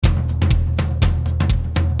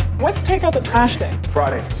What's take out the trash day?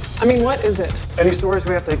 Friday. I mean, what is it? Any stories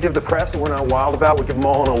we have to give the press that we're not wild about, we give them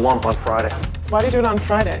all in a lump on Friday. Why do you do it on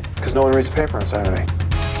Friday? Because no one reads the paper on Saturday.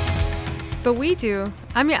 But we do.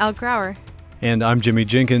 I'm Yael Grauer. And I'm Jimmy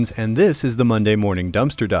Jenkins, and this is the Monday Morning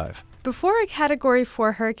Dumpster Dive. Before a Category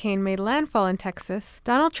 4 hurricane made landfall in Texas,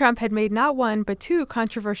 Donald Trump had made not one but two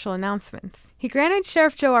controversial announcements. He granted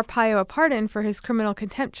Sheriff Joe Arpaio a pardon for his criminal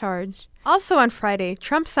contempt charge. Also on Friday,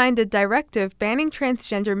 Trump signed a directive banning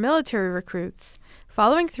transgender military recruits,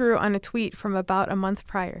 following through on a tweet from about a month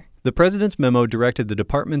prior. The president's memo directed the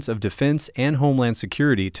Departments of Defense and Homeland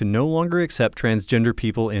Security to no longer accept transgender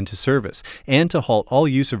people into service and to halt all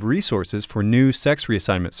use of resources for new sex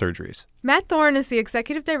reassignment surgeries. Matt Thorn is the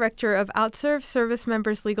executive director of Outserve Service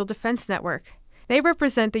Members Legal Defense Network. They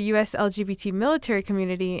represent the U.S. LGBT military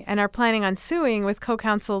community and are planning on suing with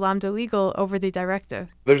co-counsel Lambda Legal over the directive.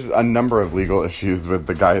 There's a number of legal issues with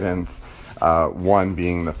the guidance, one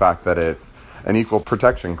being the fact that it's an equal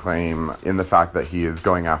protection claim in the fact that he is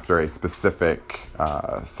going after a specific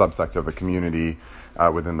subsect of a community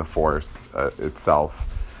within the force itself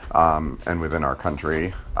and within our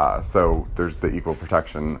country. So there's the equal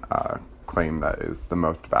protection claim that is the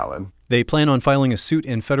most valid. They plan on filing a suit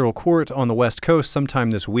in federal court on the West Coast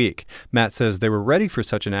sometime this week. Matt says they were ready for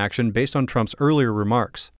such an action based on Trump's earlier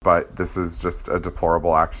remarks. But this is just a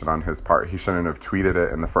deplorable action on his part. He shouldn't have tweeted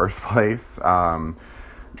it in the first place.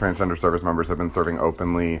 Transgender service members have been serving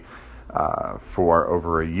openly for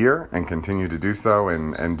over a year and continue to do so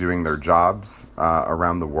and doing their jobs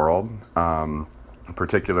around the world,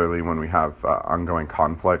 particularly when we have ongoing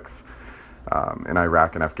conflicts in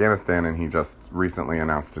Iraq and Afghanistan. And he just recently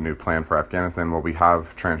announced a new plan for Afghanistan. Well, we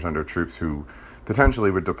have transgender troops who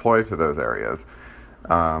potentially would deploy to those areas.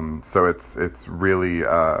 So it's really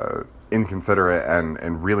inconsiderate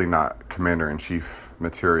and really not commander-in-chief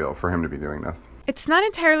material for him to be doing this. It's not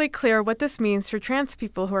entirely clear what this means for trans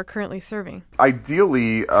people who are currently serving.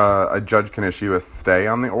 Ideally, a judge can issue a stay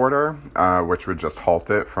on the order, which would just halt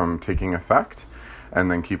it from taking effect, and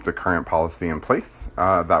then keep the current policy in place.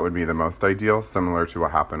 That would be the most ideal, similar to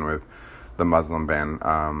what happened with the Muslim ban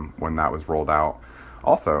when that was rolled out,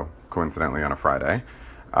 also coincidentally on a Friday.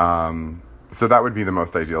 So that would be the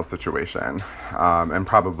most ideal situation, and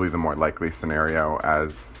probably the more likely scenario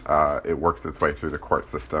as it works its way through the court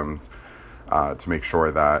systems to make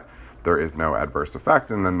sure that there is no adverse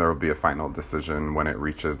effect, and then there will be a final decision when it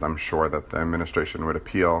reaches. I'm sure that the administration would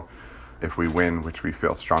appeal if we win, which we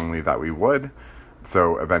feel strongly that we would.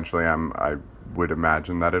 So eventually I would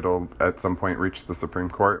imagine that it'll at some point reach the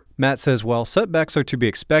Supreme Court. Matt says while setbacks are to be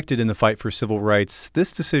expected in the fight for civil rights,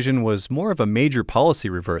 this decision was more of a major policy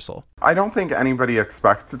reversal. I don't think anybody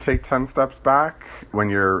expects to take 10 steps back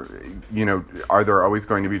when are there always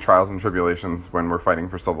going to be trials and tribulations when we're fighting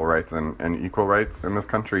for civil rights and equal rights in this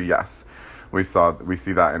country? Yes. We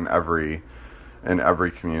see that in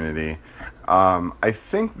every community. I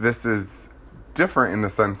think this is different in the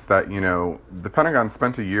sense that, the Pentagon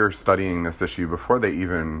spent a year studying this issue before they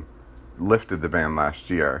even lifted the ban last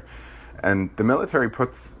year. And the military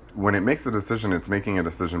when it makes a decision, it's making a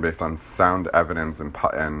decision based on sound evidence and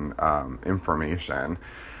information.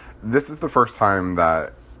 This is the first time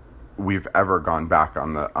that we've ever gone back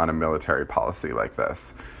on a military policy like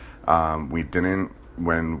this. We didn't,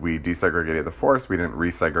 when we desegregated the force, we didn't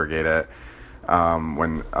resegregate it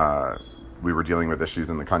when we were dealing with issues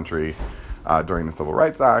in the country during the Civil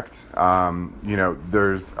Rights Act.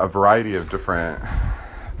 There's a variety of different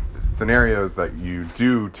scenarios that you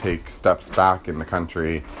do take steps back in the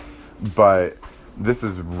country, but this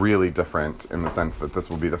is really different in the sense that this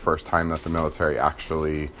will be the first time that the military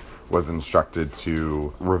actually was instructed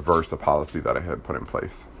to reverse a policy that it had put in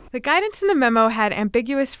place. The guidance in the memo had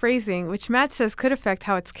ambiguous phrasing, which Matt says could affect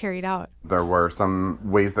how it's carried out. There were some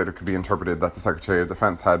ways that it could be interpreted that the Secretary of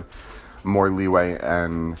Defense had more leeway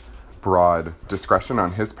and broad discretion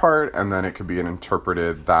on his part, and then it could be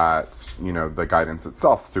interpreted that, the guidance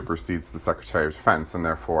itself supersedes the Secretary of Defense, and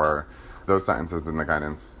therefore those sentences in the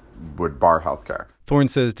guidance would bar healthcare. Thorn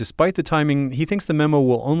says despite the timing, he thinks the memo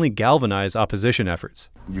will only galvanize opposition efforts.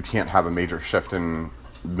 You can't have a major shift in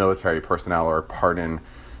military personnel or pardon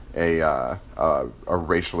a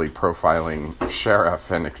racially profiling sheriff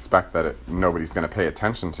and expect that nobody's going to pay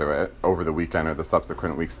attention to it over the weekend or the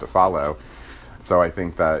subsequent weeks to follow. So I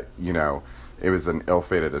think that, it was an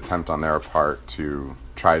ill-fated attempt on their part to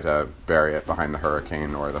try to bury it behind the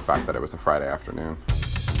hurricane or the fact that it was a Friday afternoon.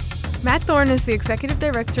 Matt Thorn is the executive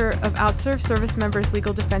director of Outserve Service Members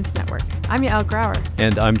Legal Defense Network. I'm Yael Grauer.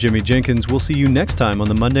 And I'm Jimmy Jenkins. We'll see you next time on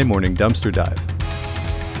the Monday Morning Dumpster Dive.